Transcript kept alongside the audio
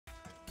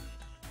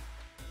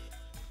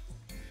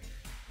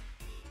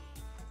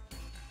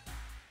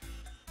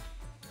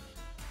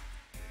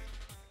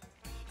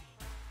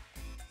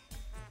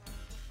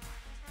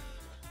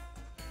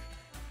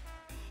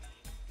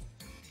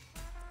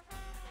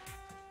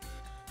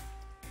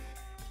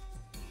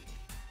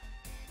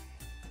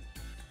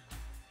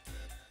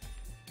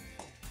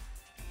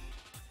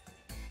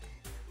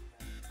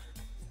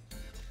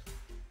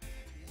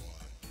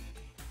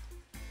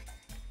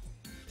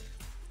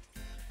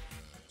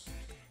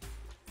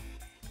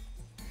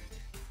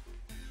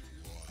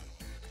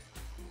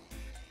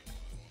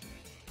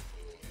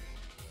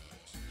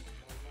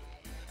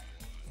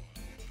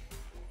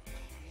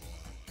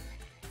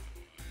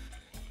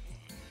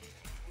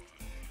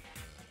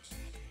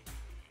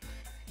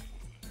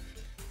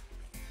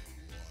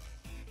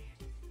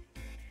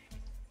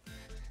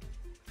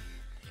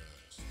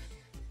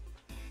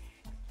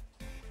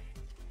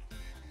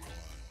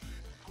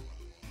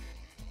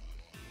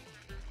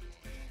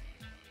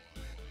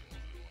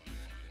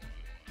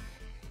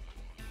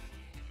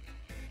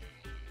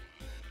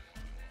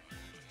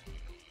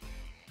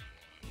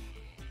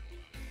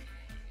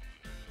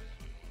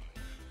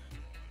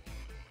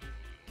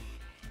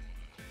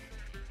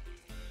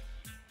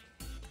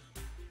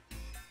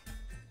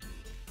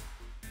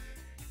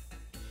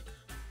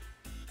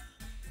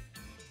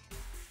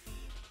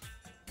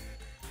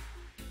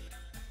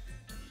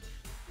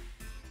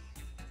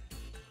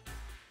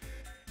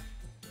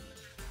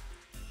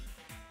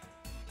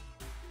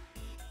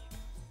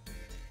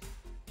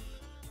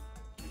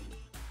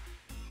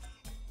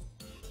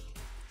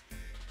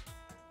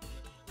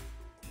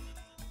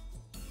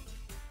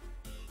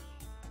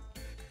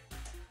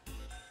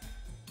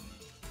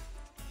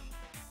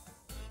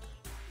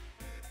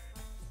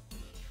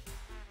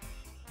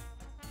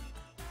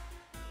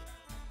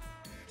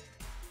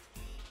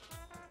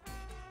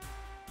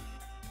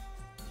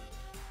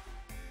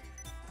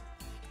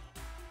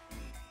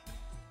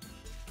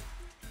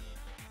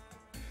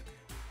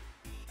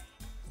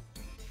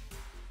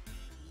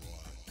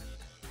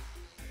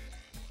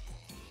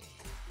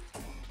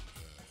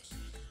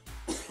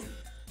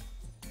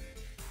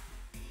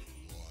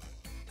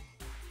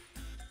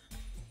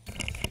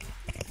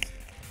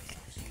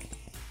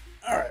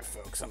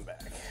folks, I'm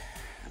back.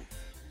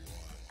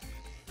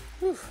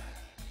 Whew.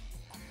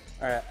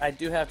 Alright, I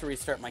do have to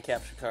restart my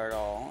capture card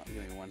all.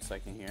 Give me 1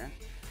 second here.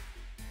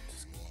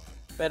 Just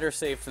better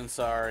safe than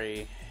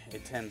sorry.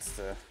 It tends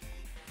to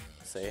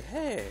say,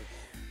 hey,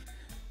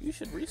 you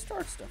should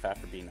restart stuff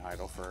after being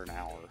idle for an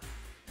hour.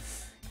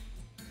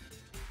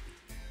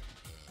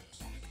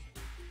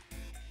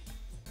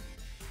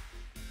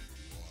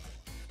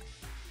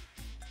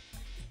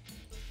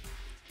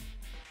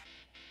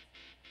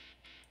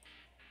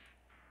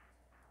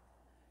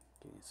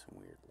 Getting some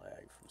weird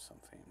lag from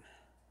something.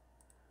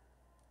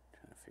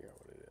 Trying to figure out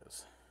what it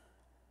is.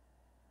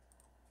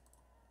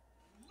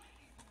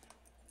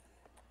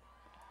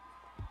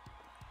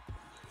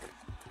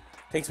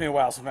 Takes me a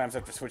while sometimes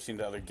after switching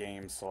to other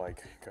games to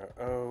like go,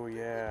 oh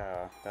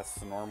yeah, that's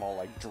the normal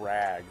like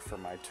drag for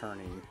my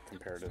turning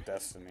compared to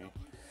Destiny.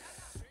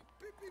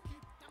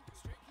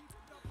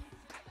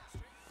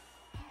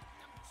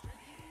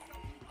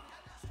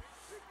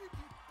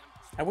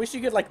 I wish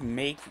you could like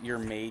make your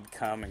maid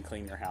come and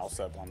clean your house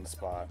up on the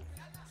spot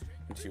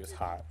when she was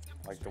hot,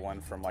 like the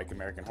one from like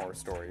American Horror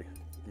Story,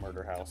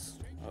 Murder House.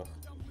 Ugh.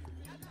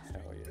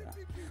 Hell yeah.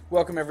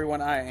 Welcome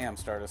everyone, I am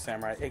Stardust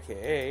Samurai,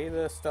 aka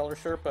the Stellar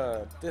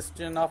Sherpa,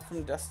 distant off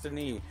from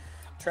Destiny,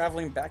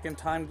 traveling back in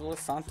time to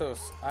Los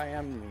Santos. I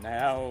am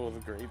now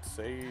the great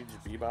sage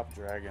Bebop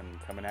Dragon,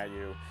 coming at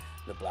you.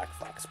 The Black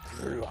Fox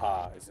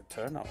Bruja is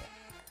eternal.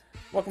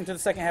 Welcome to the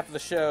second half of the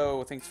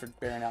show. Thanks for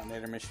bearing out in the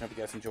intermission. Hope you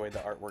guys enjoyed the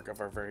artwork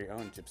of our very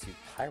own Gypsy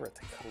Pirate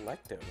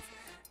Collective,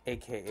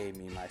 aka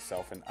me,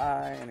 myself, and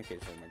I, and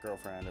occasionally my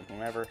girlfriend and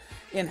whomever,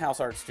 in-house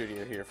art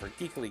studio here for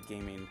Geekly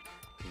Gaming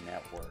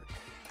Network.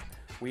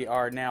 We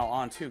are now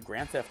on to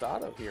Grand Theft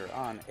Auto here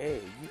on a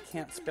You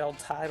Can't Spell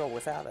Title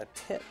Without a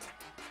Tit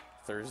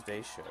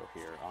Thursday show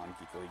here on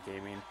Geekly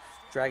Gaming.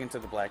 Dragon to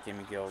the Black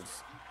Gaming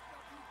Guilds.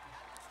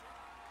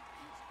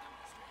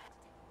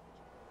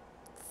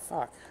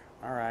 Fuck.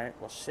 Alright,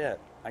 well shit.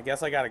 I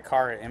guess I got a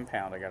car at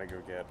Impound I gotta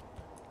go get.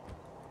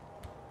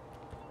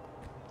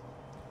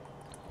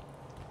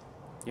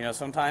 You know,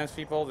 sometimes,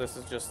 people, this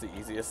is just the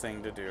easiest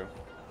thing to do.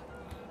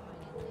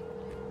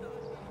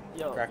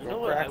 Yo, crackle, you know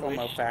what crackle, I wish?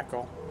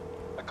 mo-fackle.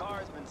 A car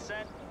has been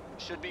sent.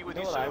 Should be with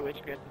You you know what I soon. wish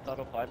Grand Theft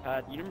Auto 5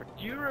 had? Do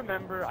you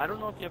remember, I don't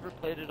know if you ever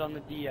played it on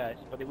the DS,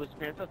 but it was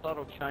Grand Theft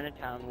Auto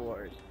Chinatown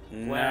Wars.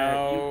 No.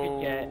 Where you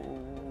could get...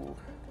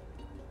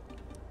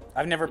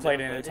 I've never You played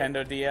never a played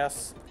Nintendo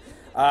DS.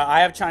 I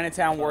have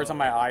Chinatown Wars on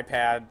my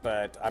iPad,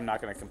 but I'm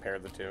not going to compare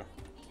the two.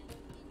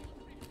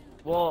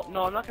 Well,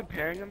 no, I'm not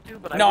comparing them to,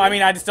 but No, I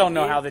mean, I just don't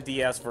know how how the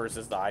DS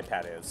versus the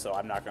iPad is, so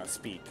I'm not going to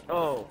speak.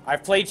 Oh.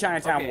 I've played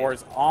Chinatown Okay.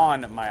 Wars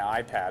on my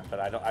iPad,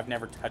 but I've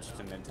never touched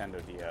a Nintendo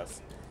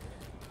DS.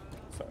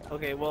 So.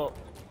 Okay, well,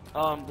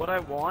 what I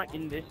want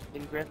in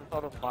Grand Theft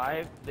Auto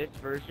 5, this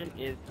version,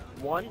 is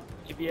 1,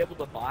 to be able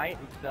to buy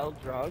and sell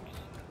drugs,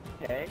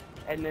 okay?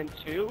 And then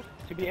 2,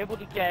 to be able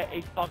to get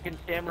a fucking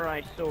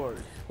samurai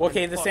sword.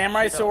 Okay, and the fuck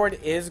samurai shit up. sword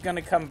is going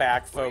to come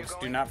back, folks.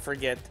 Do not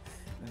forget,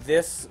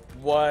 this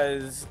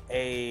was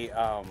a,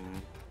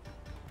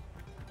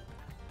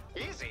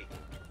 Easy.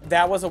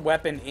 that was a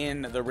weapon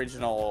in the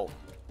original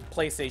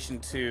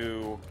PlayStation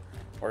 2,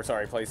 or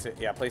sorry,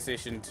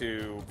 PlayStation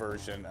 2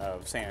 version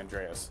of San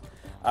Andreas.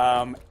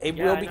 It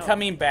Yeah, will I be know.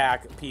 coming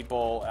back,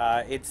 people.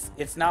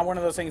 It's not one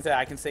of those things that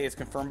I can say is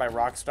confirmed by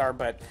Rockstar,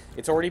 but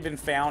it's already been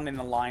found in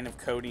the line of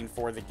coding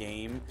for the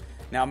game.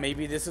 Now,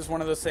 maybe this is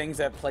one of those things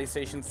that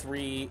PlayStation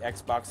 3,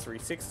 Xbox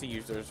 360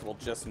 users will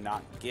just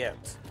not get,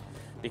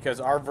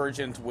 because our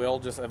versions will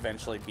just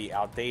eventually be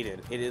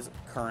outdated. It is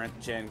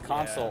current-gen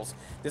consoles.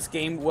 This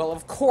game will,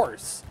 of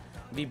course,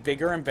 be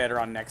bigger and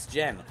better on next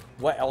gen.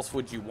 What else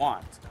would you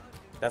want?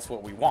 That's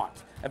what we want.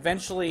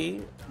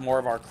 Eventually, more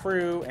of our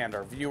crew and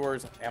our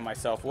viewers and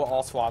myself will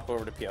all swap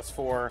over to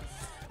PS4.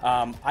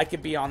 I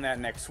could be on that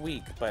next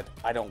week, but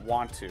I don't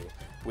want to.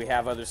 We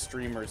have other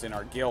streamers in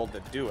our guild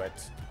that do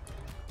it.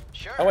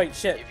 Sure. Oh, wait,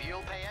 shit. If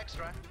you'll pay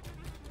extra.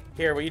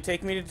 Here, will you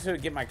take me to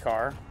get my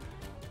car?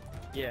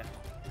 Yeah.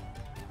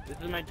 This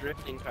is my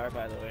drifting car,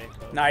 by the way.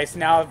 So. Nice.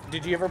 Now,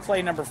 did you ever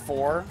play number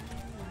 4?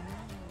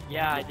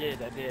 Yeah, I did.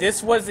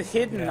 This was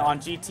hidden Yeah. on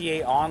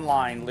GTA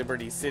Online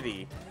Liberty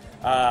City.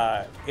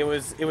 It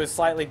was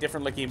slightly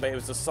different looking, but it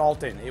was a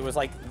Sultan. It was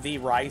like the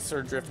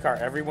Ricer drift car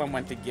everyone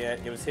went to get.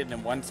 It was hidden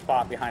in one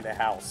spot behind a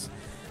house.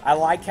 I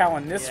like how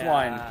in this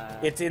one,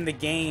 it's in the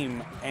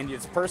game and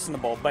it's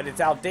personable, but it's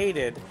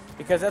outdated,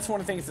 because that's one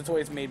of the things that's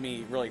always made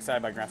me really excited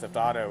about Grand Theft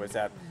Auto, is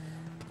that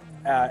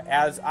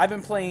as I've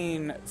been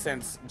playing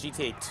since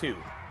GTA 2,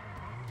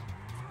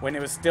 when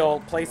it was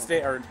still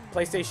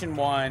PlayStation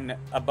 1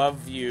 above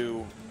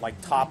view,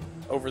 like top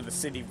over the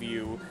city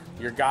view.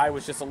 Your guy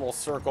was just a little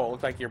circle. It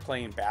looked like you're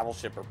playing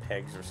Battleship or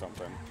Pegs or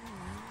something.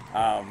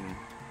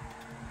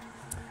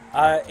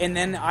 And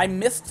then I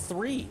missed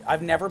 3.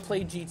 I've never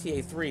played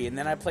GTA 3. And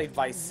then I played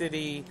Vice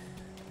City,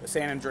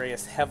 San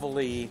Andreas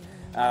heavily.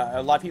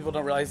 A lot of people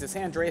don't realize that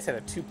San Andreas had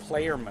a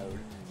 2-player mode.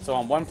 So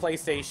on one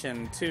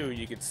PlayStation 2,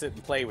 you could sit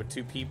and play with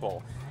 2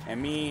 people.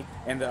 And me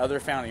and the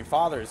other founding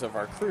fathers of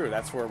our crew,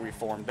 that's where we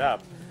formed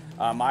up.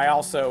 I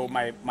also,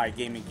 my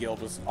gaming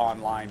guild was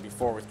online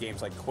before with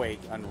games like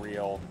Quake,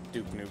 Unreal,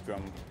 Duke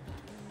Nukem,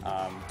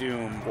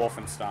 Doom,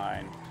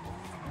 Wolfenstein.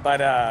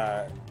 But,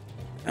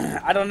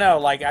 I don't know,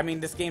 like, I mean,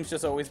 this game's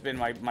just always been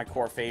my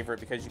core favorite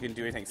because you can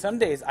do anything. Some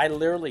days, I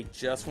literally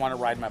just want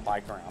to ride my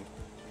bike around.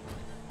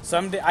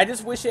 Some day, I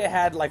just wish it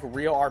had, like,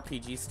 real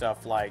RPG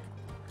stuff, like,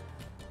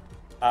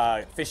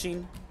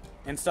 fishing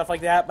and stuff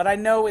like that, but I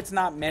know it's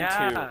not meant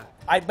to.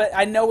 But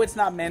I know it's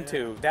not meant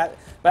to.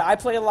 But I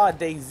play a lot of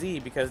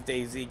DayZ because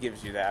DayZ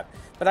gives you that.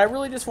 But I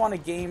really just want a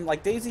game,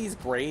 like, DayZ's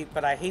great,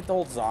 but I hate the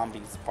whole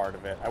zombies part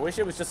of it. I wish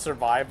it was just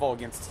survival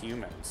against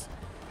humans.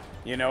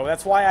 You know,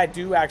 that's why I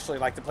do actually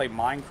like to play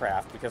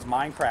Minecraft, because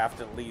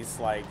Minecraft, at least,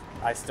 like,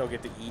 I still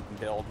get to eat and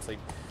build and sleep.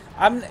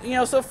 You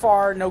know, so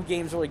far, no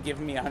game's really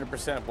given me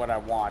 100% of what I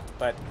want,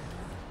 but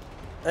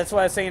that's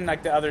what I was saying,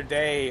 like, the other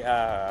day,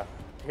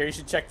 here, you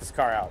should check this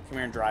car out. Come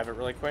here and drive it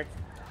really quick.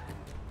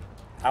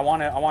 I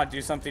want to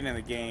do something in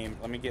the game.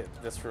 Let me get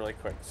this really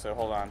quick, so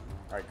hold on.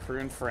 Alright, crew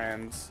and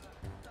friends.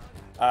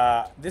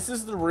 This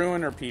is the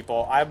Ruiner,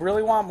 people. I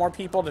really want more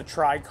people to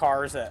try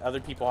cars that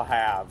other people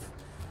have.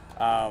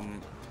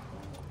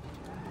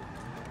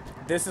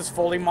 This is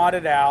fully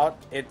modded out.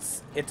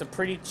 It's a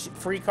pretty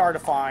free car to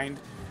find.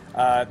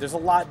 There's a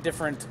lot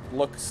different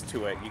looks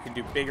to it. You can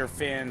do bigger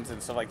fins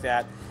and stuff like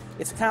that.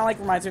 It's kind of like,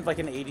 reminds me of like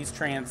an 80s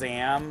Trans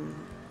Am.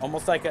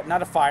 Almost like,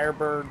 not a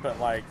Firebird, but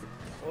like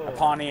a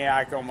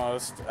Pontiac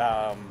almost.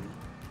 I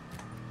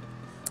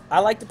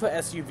like to put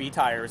SUV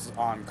tires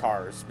on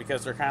cars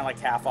because they're kind of like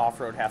half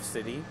off-road, half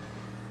city.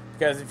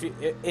 Because if you,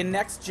 in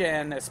next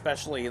gen,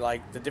 especially,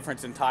 like, the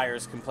difference in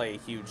tires can play a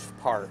huge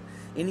part.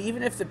 And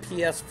even if the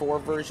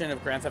PS4 version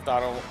of Grand Theft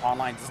Auto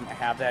Online doesn't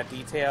have that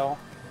detail,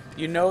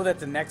 you know that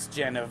the next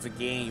gen of the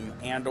game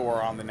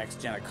and/or on the next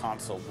gen of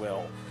console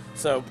will.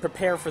 So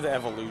prepare for the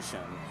evolution.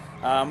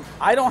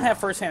 I don't have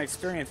first-hand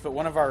experience, but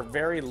one of our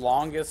very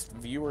longest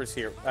viewers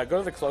here, go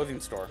to the clothing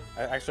store.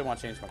 I actually want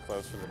to change my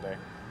clothes for the day.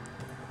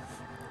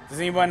 Does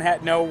anyone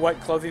know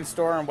what clothing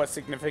store and what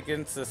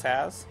significance this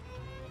has?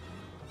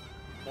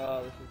 This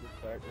is the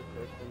start. The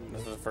first one.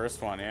 This is the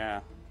first one, yeah.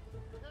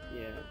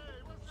 Yeah.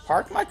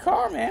 Park my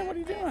car, man. What are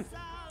you doing?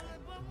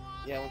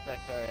 Yeah, I want that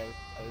car.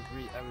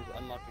 I was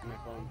unlocking my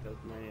phone because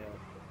my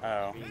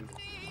screen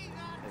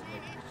has,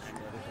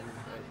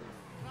 like,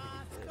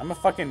 I'm a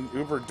fucking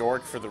uber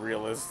dork for the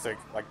realistic,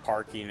 like,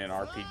 parking and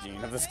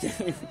RPGing of this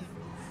game.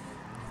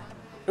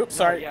 Oops,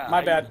 sorry, yeah,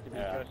 my bad.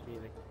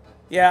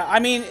 Yeah, I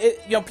mean,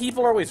 you know,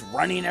 people are always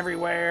running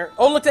everywhere.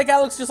 Oh, look, that guy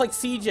looks just like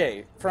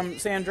CJ from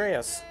San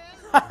Andreas.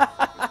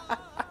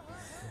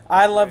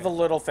 I love the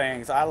little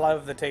things. I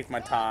love to take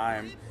my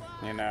time,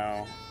 you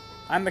know.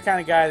 I'm the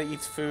kind of guy that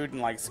eats food in,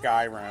 like,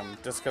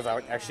 Skyrim just because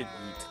I should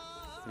eat,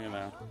 you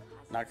know.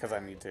 Not because I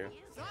need to.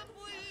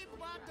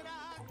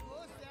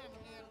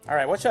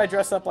 Alright, what should I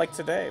dress up like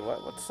today?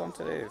 What's on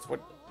today's?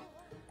 What?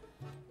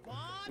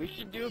 We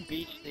should do a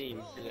beach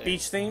theme today.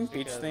 Beach theme?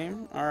 Beach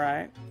theme?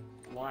 Alright.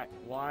 Why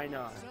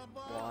not?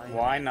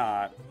 Why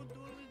not?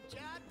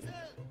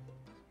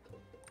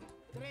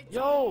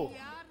 Yo!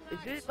 Is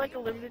it like a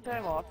limited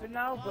time offer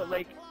now? But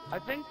like, I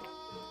think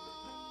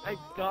I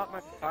got my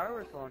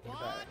fireworks launcher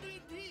back.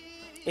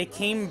 It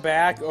came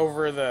back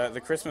over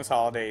the Christmas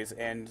holidays,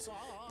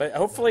 but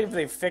hopefully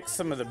they fixed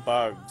some of the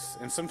bugs.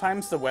 And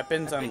sometimes the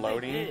weapons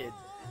unloading. They did.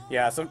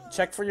 Yeah, so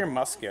check for your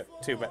musket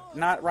too, but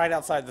not right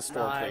outside the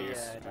store, Nah,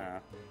 please. yeah,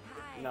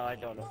 no, I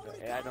don't know.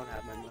 I don't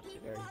have my musket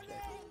already checked.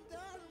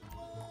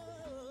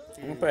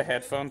 I'm gonna put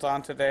headphones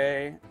on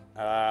today.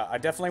 I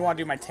definitely want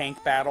to do my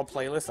tank battle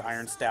playlist,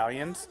 Iron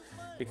Stallions,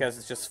 because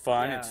it's just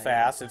fun, it's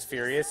fast, it's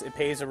furious. It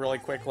pays a really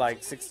quick,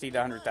 like, 60 to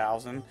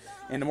 100,000.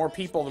 And the more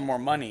people, the more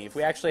money. If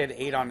we actually had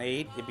 8 on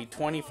 8, it'd be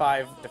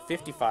 25 to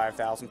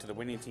 55,000 to the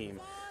winning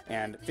team,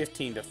 and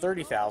 15 to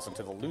 30,000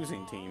 to the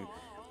losing team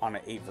on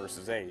an 8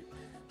 versus 8.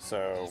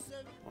 So,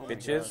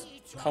 bitches,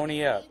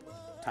 pony up.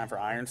 Time for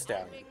Iron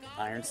Stallion,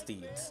 Iron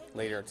Steeds,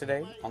 later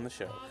today on the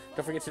show.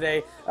 Don't forget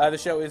today, the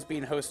show is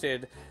being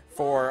hosted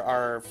for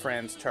our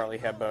friends Charlie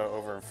Hebbo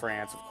over in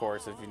France, of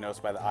course. If you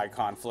noticed by the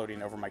icon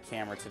floating over my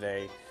camera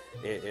today,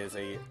 it is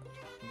a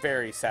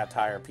very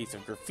satire piece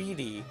of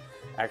graffiti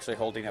actually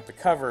holding up the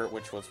cover,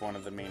 which was one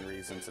of the main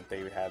reasons that they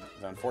had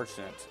the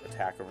unfortunate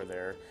attack over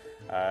there.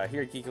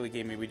 Here at Geekly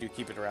Gaming, we do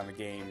keep it around the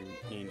gaming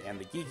and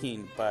the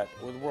geeking, but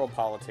world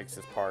politics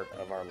is part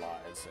of our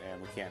lives, and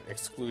we can't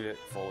exclude it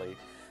fully.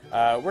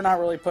 We're not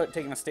really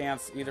taking a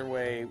stance either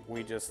way.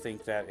 We just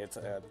think that it's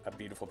a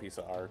beautiful piece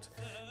of art,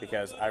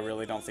 because I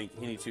really don't think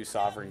any two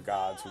sovereign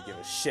gods would give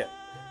a shit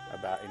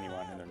about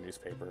anyone in their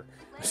newspaper.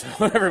 So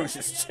everyone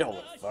just chill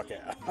the fuck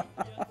out.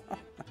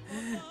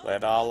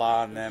 Let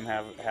Allah and them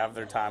have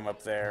their time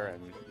up there,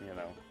 and, you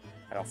know,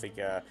 I don't think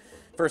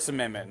First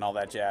Amendment and all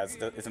that jazz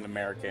isn't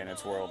American,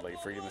 it's worldly.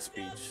 Freedom of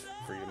speech,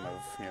 freedom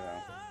of, you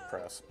know,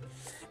 press.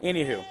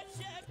 Anywho.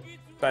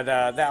 But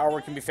that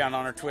artwork can be found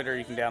on our Twitter.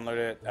 You can download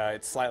it.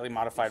 It's slightly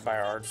modified by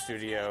our art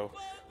studio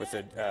with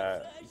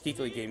the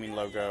Geekly Gaming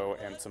logo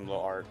and some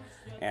little art.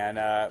 And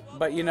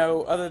but, you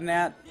know, other than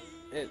that,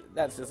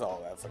 that's just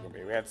all that's gonna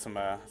be. We had some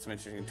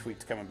interesting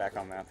tweets coming back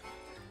on that.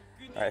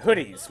 All right,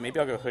 hoodies. Maybe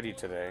I'll go hoodie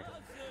today.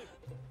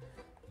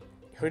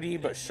 Hoodie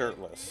but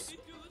shirtless.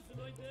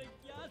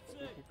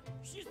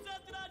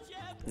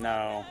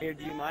 No. Here,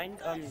 do you mind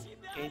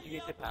changing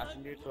it to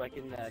passenger so I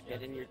can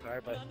get in your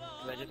car? But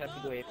 'cause I just have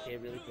to go AFK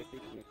really quickly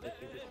because my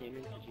sister just came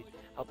in, so she's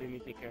helping me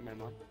take care of my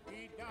mom.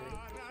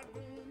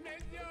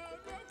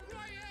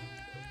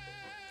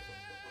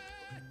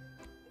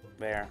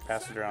 There,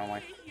 passenger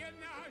only.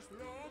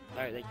 All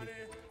right, thank you.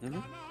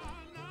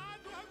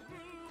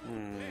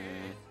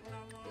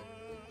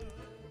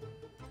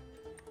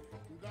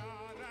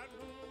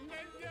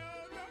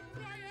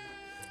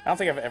 I don't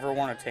think I've ever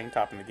worn a tank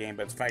top in the game,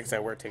 but it's funny because I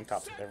wear tank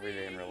tops every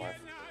day in real life.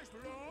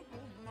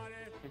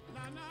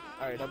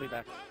 All right, I'll be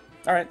back.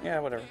 All right, yeah,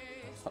 whatever.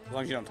 As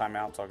long as you don't time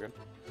out, it's all good.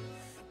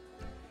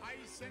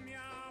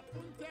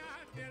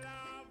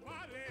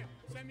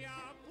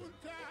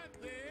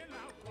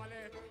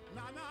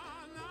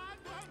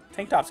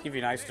 Tank tops give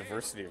you a nice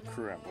diversity of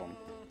crew emblem.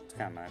 It's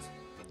kind of nice.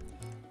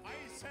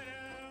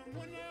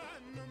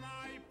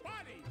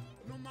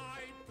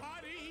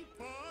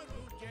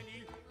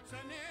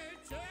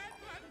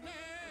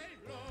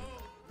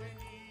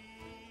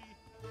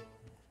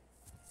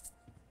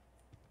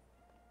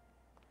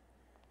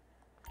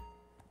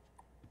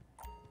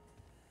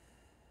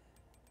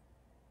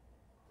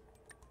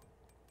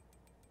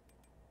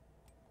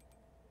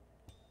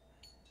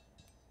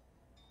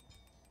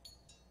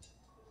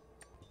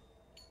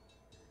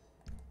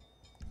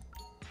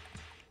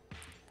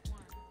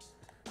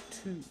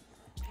 Two,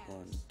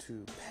 1,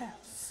 2,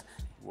 pass.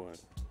 1,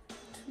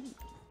 2,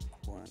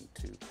 1,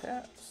 2,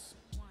 pass.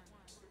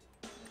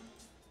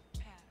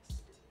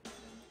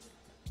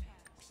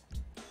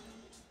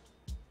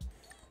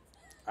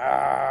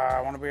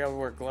 I want to be able to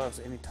wear gloves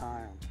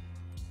anytime.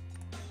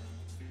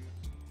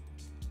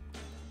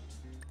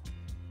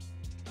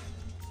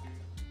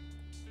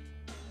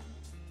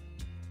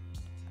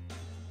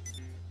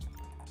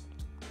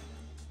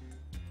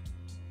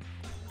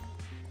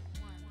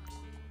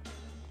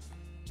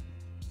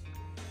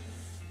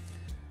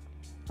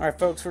 Alright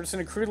folks, we're just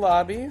in a crew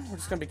lobby. We're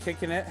just going to be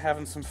kicking it,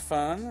 having some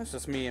fun. It's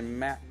just me and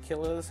Matt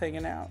Killas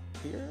hanging out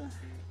here.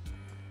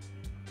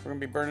 We're going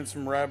to be burning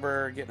some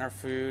rubber, getting our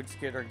foods,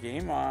 get our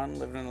game on,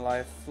 living in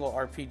life, a little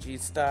RPG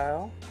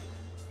style.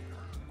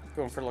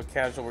 Going for a little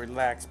casual,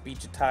 relaxed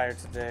beach attire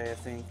today, I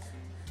think.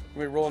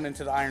 We're rolling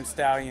into the Iron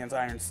Stallions,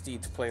 Iron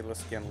Steeds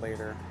playlist again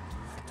later.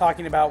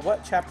 Talking about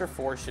what Chapter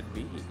 4 should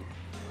be.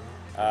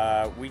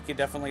 We could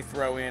definitely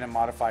throw in and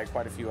modify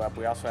quite a few up.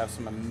 We also have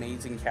some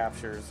amazing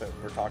captures that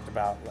were talked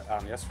about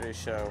on yesterday's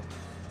show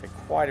that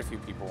quite a few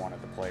people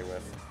wanted to play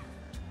with.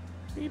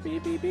 Beep,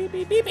 beep, beep, beep,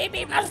 beep, beep, beep,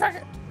 beep,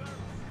 motherfucker!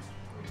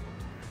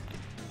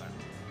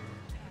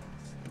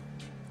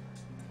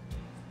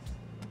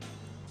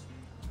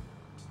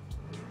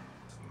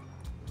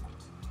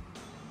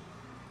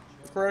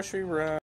 Grocery run.